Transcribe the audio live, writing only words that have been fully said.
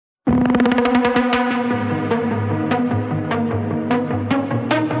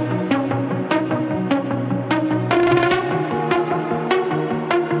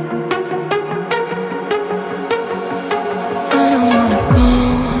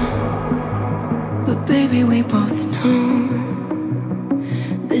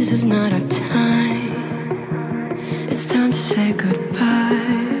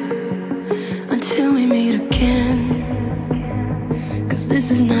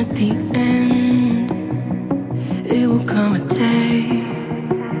not the end. It will come a day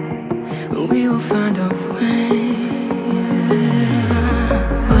when we will find a way.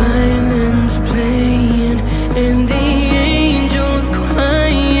 Violins playing and the angels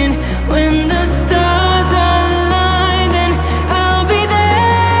crying. When the stars align, then I'll be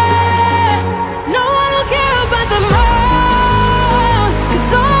there. No one will care about the more,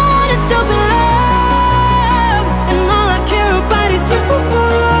 'cause all I want is to be loved, and all I care about is you.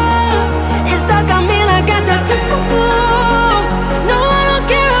 It's stuck on me like a tattoo. No one will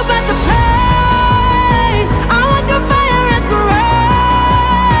care about the pain. I went through fire and through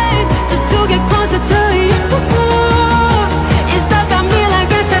rain just to get closer to you. It's stuck on me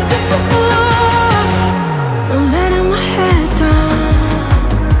like a tattoo. I'm letting my head down,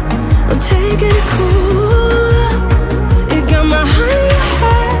 I'm taking it cool. It got my heart in your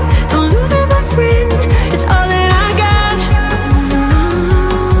head, don't lose it, my friend. It's all that I got.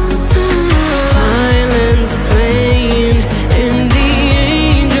 Violins playing and the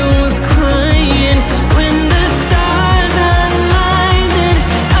angels crying. When the stars align, then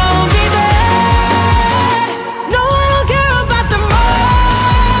I'll be there. No one will care about the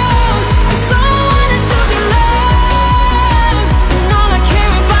more, 'cause all I want is to be loved, and all I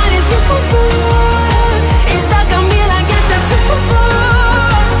care about is you. It's stuck on me like a tattoo.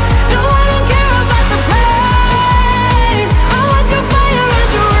 No one will care about the pain. I want your fire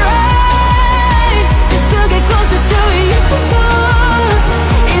and your rain just to get closer to you.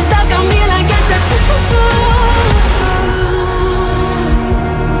 It's stuck on me like a tattoo.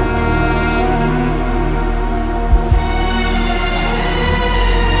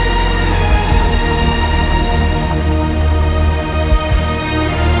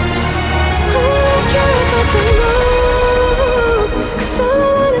 Cause all I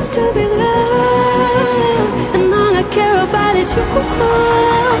want is to be loved, and all I care about is you.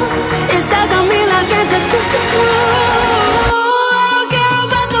 It's stuck on me like a tattoo.